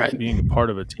I like being a part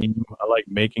of a team. I like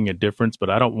making a difference, but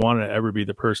I don't want to ever be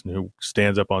the person who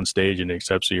stands up on stage and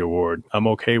accepts the award. I'm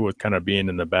okay with kind of being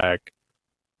in the back,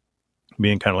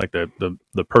 being kind of like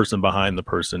the person behind the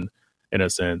person, in a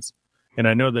sense. And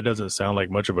I know that doesn't sound like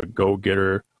much of a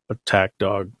go-getter, attack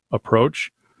dog approach,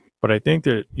 but I think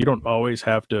that you don't always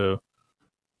have to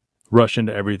rush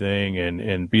into everything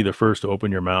and be the first to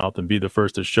open your mouth and be the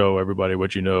first to show everybody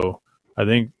what you know. I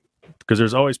think because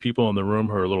there's always people in the room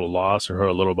who are a little lost or who are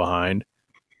a little behind.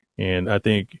 And I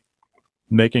think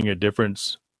making a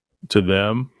difference to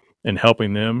them and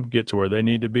helping them get to where they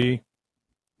need to be,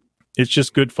 it's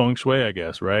just good feng shui, I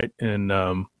guess, right? And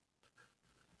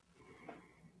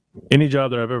any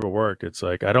job that I've ever worked, it's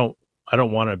like I don't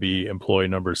want to be employee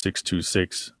number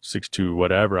 626, 62,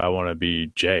 whatever. I want to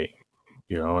be Jay,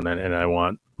 and I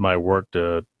want my work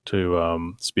to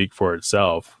speak for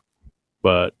itself.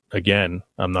 But again,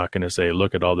 I'm not going to say,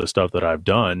 look at all this stuff that I've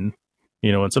done,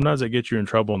 and sometimes it gets you in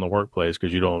trouble in the workplace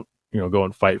because you don't, go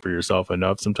and fight for yourself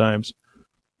enough sometimes.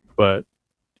 But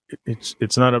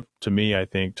it's not up to me, I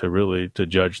think, to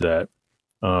judge that.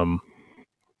 And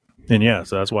yeah,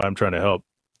 so that's why I'm trying to help,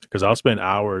 because I'll spend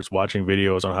hours watching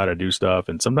videos on how to do stuff,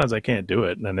 and sometimes I can't do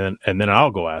it, and then I'll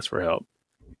go ask for help.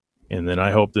 And then I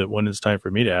hope that when it's time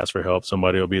for me to ask for help,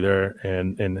 somebody will be there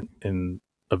and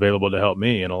available to help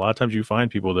me. And a lot of times you find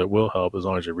people that will help as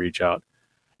long as you reach out.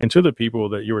 And to the people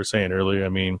that you were saying earlier, I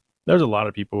mean, there's a lot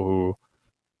of people who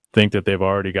think that they've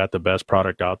already got the best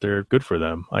product out there. Good for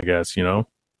them, I guess, I'm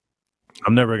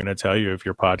never going to tell you if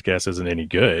your podcast isn't any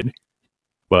good,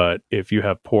 but if you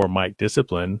have poor mic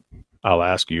discipline, I'll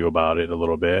ask you about it a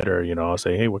little bit, or, I'll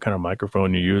say, hey, what kind of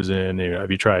microphone you using?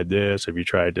 Have you tried this? Have you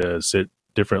tried to sit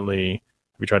differently?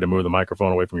 Have you tried to move the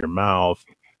microphone away from your mouth?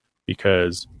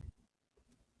 Because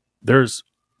there's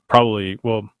probably,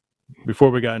 before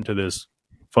we got into this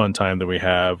fun time that we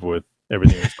have with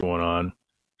everything that's going on,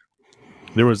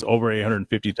 there was over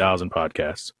 850,000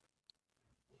 podcasts.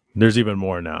 There's even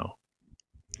more now.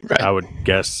 Right. I would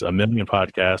guess 1 million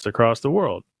podcasts across the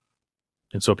world.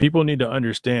 And so people need to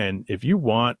understand, if you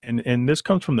want, and this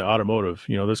comes from the automotive,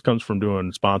 this comes from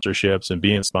doing sponsorships and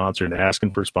being sponsored and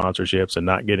asking for sponsorships and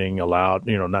not getting allowed,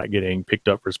 not getting picked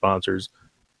up for sponsors.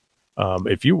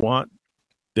 If you want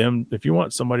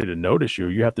somebody to notice you,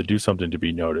 you have to do something to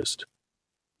be noticed,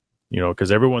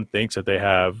 because everyone thinks that they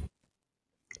have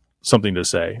something to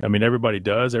say. I mean, everybody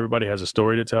does. Everybody has a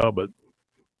story to tell, but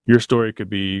your story could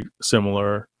be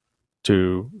similar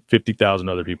to 50,000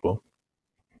 other people.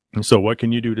 And so what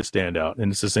can you do to stand out?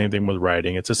 And it's the same thing with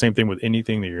writing. It's the same thing with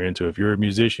anything that you're into. If you're a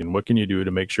musician, what can you do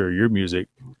to make sure your music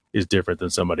is different than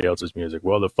somebody else's music?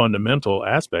 Well, the fundamental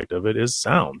aspect of it is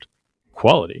sound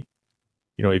quality.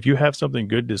 If you have something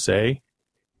good to say,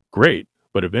 great.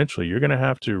 But eventually you're going to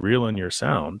have to reel in your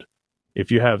sound. If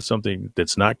you have something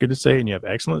that's not good to say and you have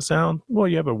excellent sound, well,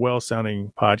 you have a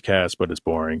well-sounding podcast, but it's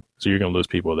boring. So you're going to lose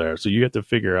people there. So you have to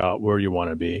figure out where you want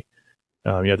to be.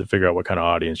 You have to figure out what kind of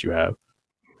audience you have.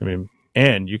 I mean,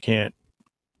 and you can't,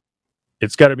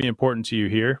 it's got to be important to you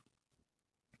here,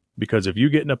 because if you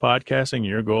get into podcasting and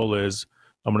your goal is,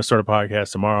 I'm going to start a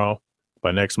podcast tomorrow, by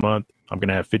next month, I'm going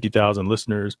to have 50,000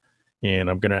 listeners and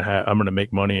I'm going to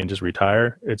make money and just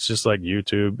retire. It's just like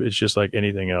YouTube. It's just like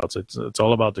anything else. It's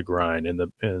all about the grind, and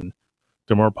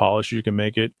the more polished you can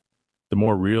make it, the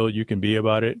more real you can be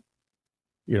about it.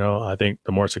 I think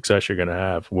the more success you're going to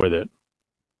have with it.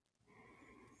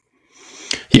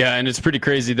 Yeah, and it's pretty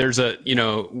crazy. There's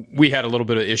we had a little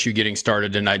bit of issue getting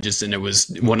started, and it was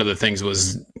one of the things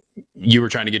was you were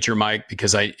trying to get your mic,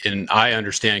 because I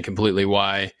understand completely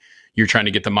why you're trying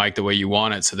to get the mic the way you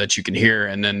want it so that you can hear.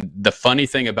 And then the funny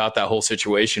thing about that whole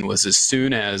situation was as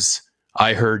soon as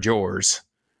I heard yours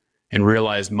and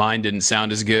realized mine didn't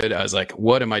sound as good, I was like,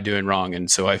 what am I doing wrong? And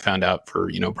so I found out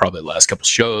for, probably the last couple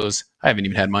shows, I haven't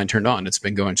even had mine turned on. It's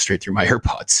been going straight through my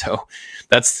AirPods. So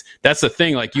that's the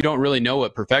thing. Like, you don't really know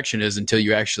what perfection is until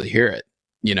you actually hear it,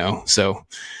 so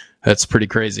that's pretty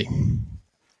crazy.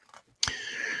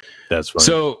 That's funny.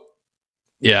 So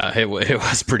yeah, it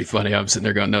was pretty funny. I'm sitting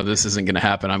there going, no, this isn't going to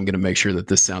happen. I'm going to make sure that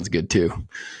this sounds good too.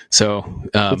 So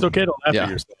it's okay to laugh at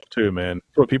yourself too, man.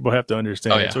 That's what people have to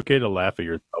understand. It's okay to laugh at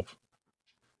yourself.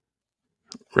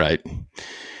 Right.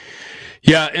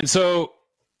 Yeah. And so,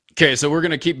 okay, so we're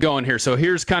going to keep going here. So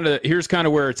here's kind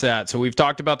of where it's at. So we've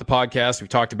talked about the podcast. We've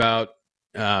talked about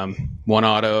One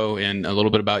Auto and a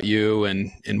little bit about you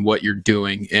and what you're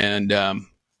doing. And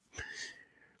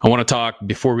I want to talk,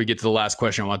 before we get to the last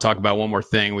question, I want to talk about one more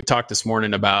thing. We talked this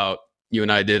morning you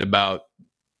and I did about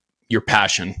your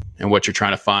passion and what you're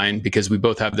trying to find, because we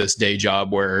both have this day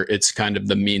job where it's kind of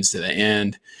the means to the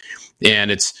end,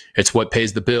 and it's what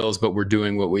pays the bills, but we're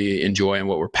doing what we enjoy and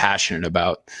what we're passionate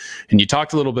about. And you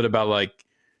talked a little bit about, like,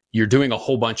 you're doing a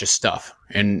whole bunch of stuff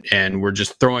and we're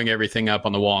just throwing everything up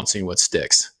on the wall and seeing what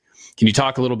sticks. Can you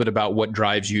talk a little bit about what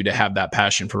drives you to have that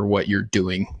passion for what you're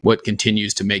doing? What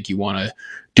continues to make you want to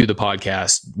do the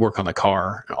podcast, work on the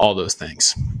car, all those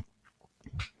things?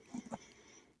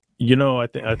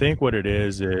 I think what it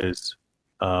is it's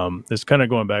kind of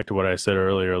going back to what I said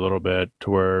earlier a little bit,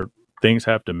 to where things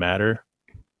have to matter.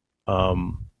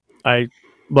 I,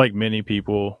 like many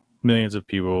people, millions of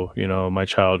people, my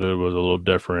childhood was a little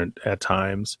different at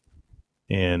times.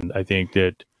 And I think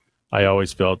that I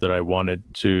always felt that I wanted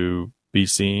to be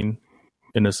seen,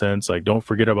 in a sense, like, don't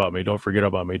forget about me,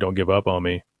 don't give up on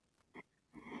me.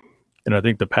 And I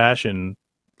think the passion,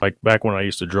 like back when I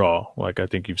used to draw, like, I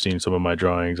think you've seen some of my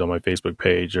drawings on my Facebook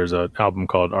page. There's an album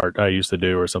called Art I Used to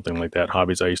Do, or something like that,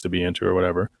 hobbies I used to be into, or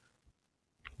whatever.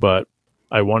 But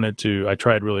I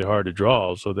tried really hard to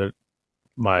draw so that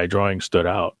my drawing stood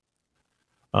out.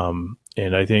 And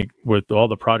I think with all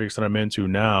the projects that I'm into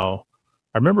now,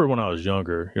 I remember when I was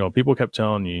younger, people kept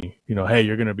telling me, hey,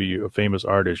 you're going to be a famous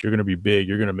artist, you're going to be big,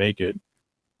 you're going to make it.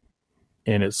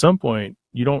 And at some point,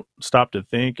 you don't stop to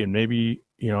think, and maybe,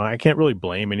 I can't really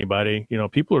blame anybody.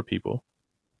 People are people.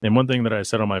 And one thing that I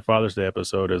said on my Father's Day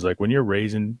episode is, like, when you're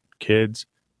raising kids,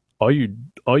 all you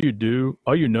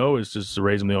know is just to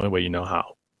raise them the only way you know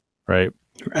how, right?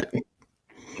 Right.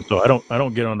 So I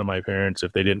don't get onto my parents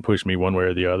if they didn't push me one way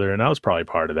or the other, and I was probably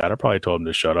part of that. I probably told them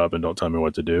to shut up and don't tell me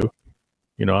what to do.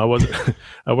 I wasn't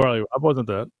I wasn't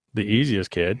the easiest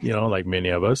kid, like many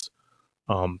of us.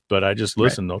 But I just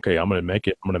listened. Right. Okay, I'm going to make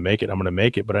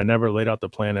it. But I never laid out the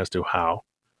plan as to how.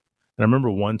 And I remember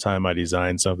one time I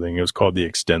designed something. It was called the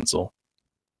Extensile.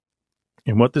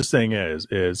 And what this thing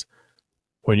is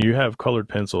when you have colored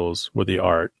pencils with the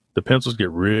art, the pencils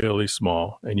get really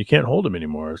small and you can't hold them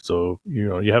anymore. So, you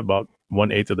have about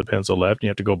 1/8 of the pencil left, and you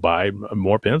have to go buy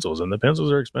more pencils, and the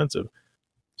pencils are expensive.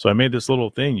 So I made this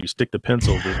little thing. You stick the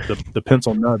pencil, the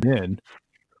pencil nub in,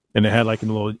 and it had like a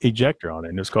little ejector on it,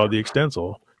 and it's called the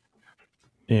Extensile.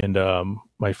 And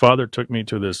my father took me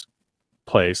to this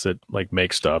place that, like,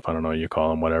 makes stuff. I don't know what you call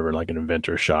them, whatever, like an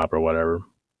inventor shop or whatever,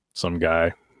 some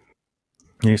guy.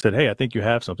 And he said, hey, I think you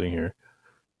have something here.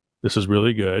 This is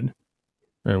really good,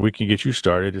 and we can get you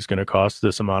started. It's going to cost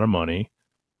this amount of money,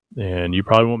 and you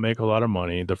probably won't make a lot of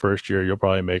money. The first year, you'll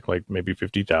probably make like maybe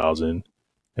 $50,000.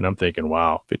 And I'm thinking,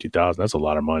 wow, $50,000, that's a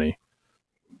lot of money.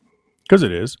 Because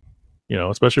it is,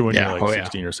 especially when you're like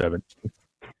 16 or 17.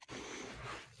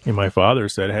 And my father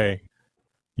said, hey,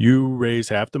 you raise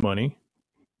half the money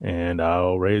and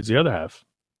I'll raise the other half.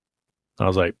 I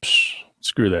was like,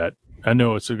 screw that. I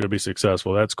know it's going to be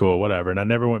successful. That's cool, whatever. And I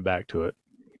never went back to it.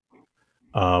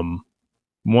 One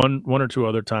or two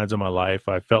other times in my life,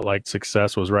 I felt like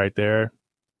success was right there.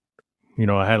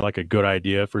 I had like a good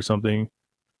idea for something,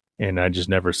 and I just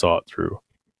never saw it through.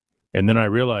 And then I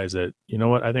realized that,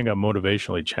 I think I'm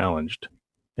motivationally challenged,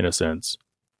 in a sense,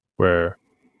 where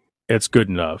it's good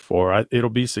enough, or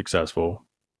it'll be successful,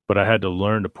 but I had to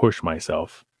learn to push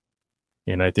myself.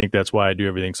 And I think that's why I do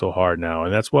everything so hard now.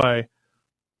 And that's why,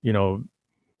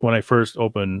 when I first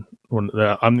opened,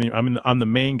 I'm the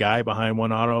main guy behind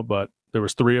One Auto, but there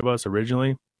was 3 of us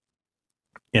originally,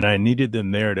 and I needed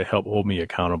them there to help hold me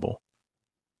accountable.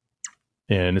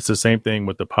 And it's the same thing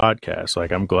with the podcast.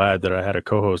 Like, I'm glad that I had a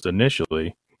co-host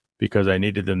initially, because I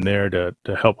needed them there to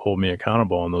help hold me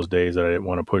accountable on those days that I didn't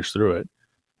want to push through it.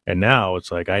 And now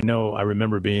it's like, I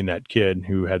remember being that kid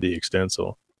who had the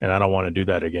Extensile, and I don't want to do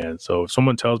that again. So if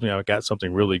someone tells me I've got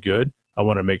something really good, I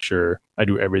want to make sure I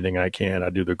do everything I can. I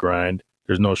do the grind.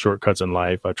 There's no shortcuts in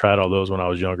life. I tried all those when I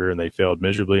was younger and they failed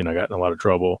miserably, and I got in a lot of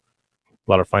trouble, a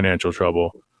lot of financial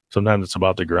trouble. Sometimes it's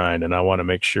about the grind, and I want to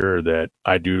make sure that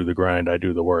I do the grind, I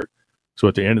do the work. So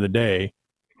at the end of the day,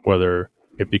 whether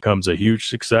it becomes a huge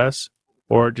success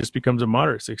or it just becomes a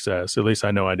moderate success, at least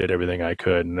I know I did everything I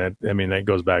could. And that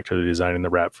goes back to the designing the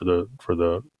wrap for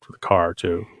the car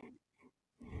too.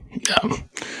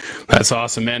 That's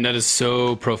awesome, man. That is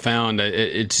so profound.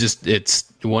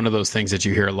 It's one of those things that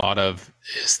you hear a lot of,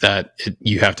 is that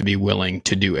you have to be willing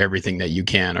to do everything that you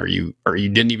can, or you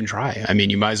didn't even try. I mean,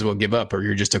 you might as well give up, or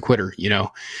you're just a quitter,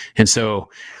 And so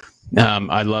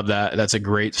I love that. That's a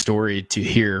great story to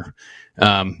hear.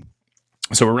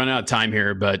 So we're running out of time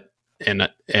here,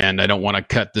 and I don't want to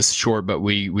cut this short, but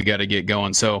we got to get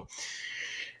going. So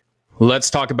let's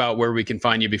talk about where we can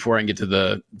find you before I can get to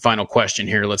the final question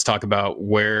here. Let's talk about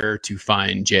where to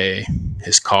find Jay,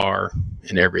 his car,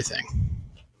 and everything.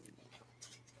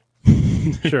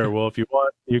 Sure. Well, if you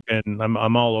want, you can.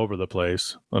 I'm all over the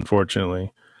place,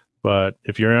 unfortunately. But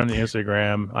if you're on the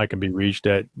Instagram, I can be reached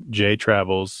at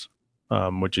JHaE,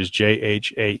 which is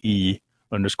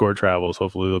JHAE_travels.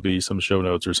 Hopefully there'll be some show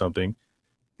notes or something.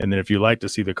 And then if you like to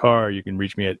see the car, you can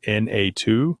reach me at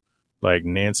NA2, like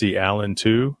Nancy Allen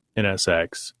 2,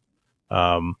 NSX.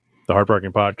 The Hard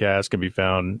Parking Podcast can be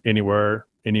found anywhere,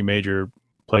 any major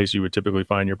place you would typically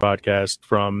find your podcast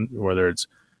from, whether it's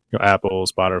Apple,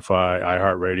 Spotify,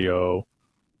 iHeartRadio,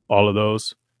 all of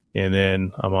those. And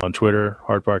then I'm on Twitter,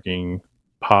 Hard Parking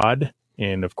Pod,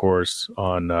 and of course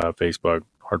on Facebook,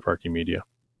 Hard Parking Media.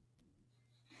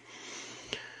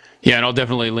 Yeah, and I'll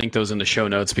definitely link those in the show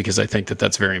notes, because I think that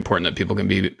that's very important that people can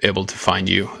be able to find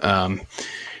you.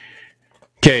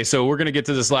 Okay, so we're going to get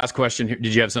to this last question here.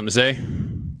 Did you have something to say?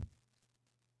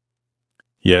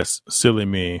 Yes, silly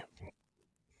me.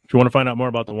 If you want to find out more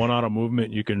about the One Auto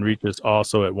movement, you can reach us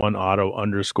also at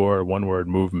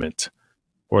oneauto_movement,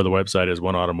 or the website is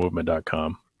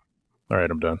oneautomovement.com. All right,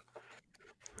 I'm done.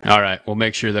 All right. We'll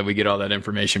make sure that we get all that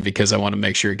information, because I want to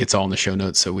make sure it gets all in the show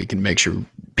notes so we can make sure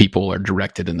people are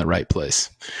directed in the right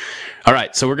place. All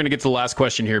right. So we're going to get to the last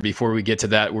question here. Before we get to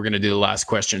that, we're going to do the last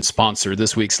question sponsor.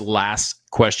 This week's last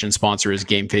question sponsor is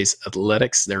GameFace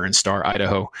Athletics. They're in Star,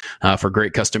 Idaho, for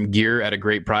great custom gear at a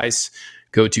great price.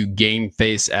 Go to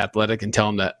GameFace Athletic and tell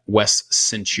them that Wes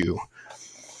sent you.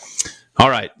 All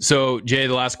right. So, Jay,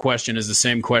 the last question is the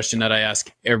same question that I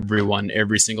ask everyone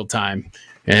every single time.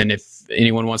 And if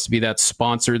anyone wants to be that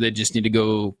sponsor, they just need to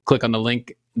go click on the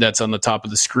link that's on the top of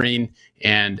the screen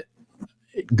and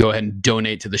go ahead and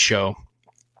donate to the show.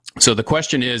 So the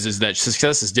question is that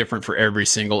success is different for every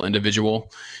single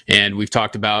individual. And we've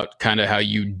talked about kind of how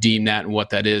you deem that and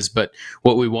what that is. But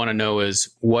what we want to know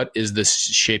is, what is the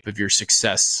shape of your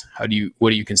success? What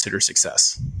do you consider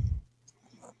success?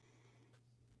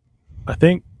 I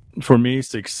think for me,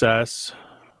 success,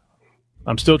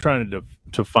 I'm still trying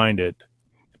to find it,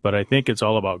 but I think it's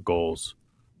all about goals,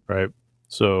 right?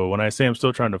 So when I say I'm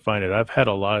still trying to find it, I've had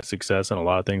a lot of success in a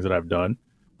lot of things that I've done,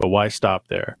 but why stop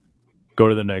there? Go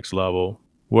to the next level.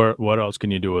 What else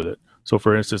can you do with it? So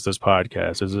for instance, this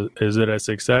podcast, is it a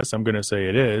success? I'm going to say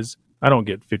it is. I don't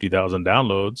get 50,000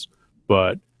 downloads,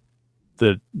 but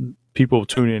the people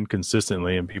tune in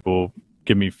consistently and people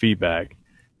give me feedback,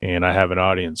 and I have an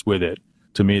audience with it.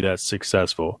 To me, that's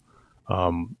successful.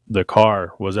 The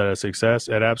car, was that a success?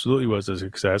 It absolutely was a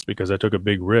success, because I took a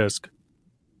big risk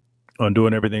on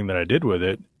doing everything that I did with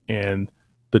it, and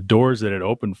the doors that it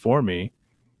opened for me,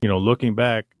 looking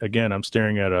back, again, I'm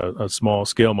staring at a small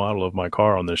scale model of my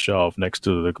car on the shelf next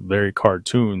to the very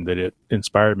cartoon that it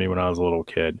inspired me when I was a little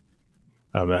kid.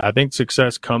 I think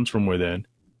success comes from within.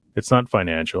 It's not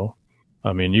financial.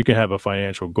 I mean, you can have a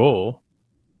financial goal,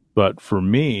 but for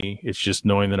me, it's just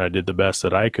knowing that I did the best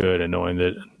that I could, and knowing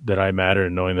that I matter,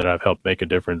 and knowing that I've helped make a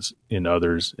difference in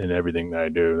others in everything that I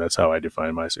do. That's how I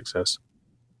define my success.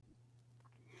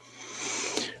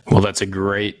 Well, that's a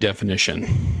great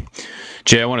definition.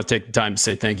 Jay, I want to take the time to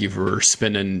say thank you for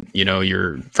spending,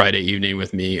 your Friday evening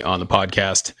with me on the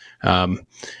podcast.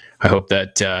 I hope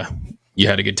that you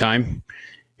had a good time.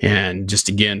 And just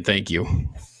again, thank you.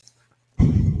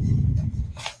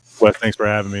 Wes, thanks for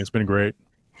having me. It's been great.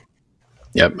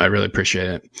 Yep, I really appreciate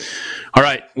it. All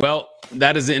right. Well,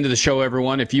 that is the end of the show,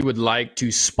 everyone. If you would like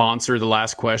to sponsor the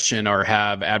last question or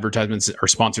have advertisements or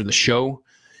sponsor the show,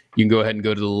 you can go ahead and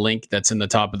go to the link that's in the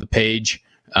top of the page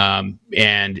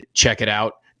and check it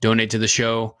out. Donate to the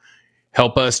show.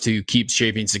 help us to keep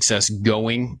Shaping Success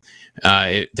going.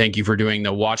 Thank you for doing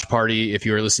the watch party. If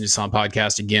you are listening to this on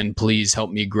podcast, again, please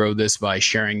help me grow this by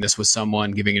sharing this with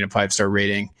someone, giving it a 5-star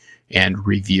rating and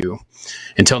review.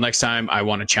 Until next time, I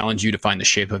want to challenge you to find the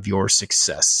shape of your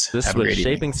success. This was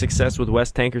Shaping Success with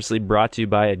Wes Tankersley, brought to you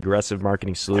by Aggressive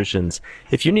Marketing Solutions.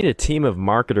 If you need a team of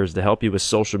marketers to help you with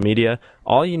social media,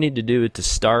 all you need to do to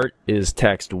start is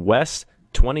text Wes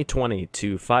 2020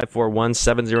 to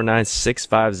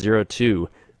 541-709-6502,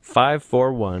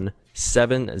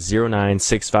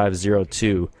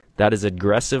 541-709-6502. That is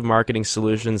Aggressive Marketing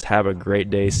Solutions. Have a great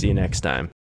day. See you next time.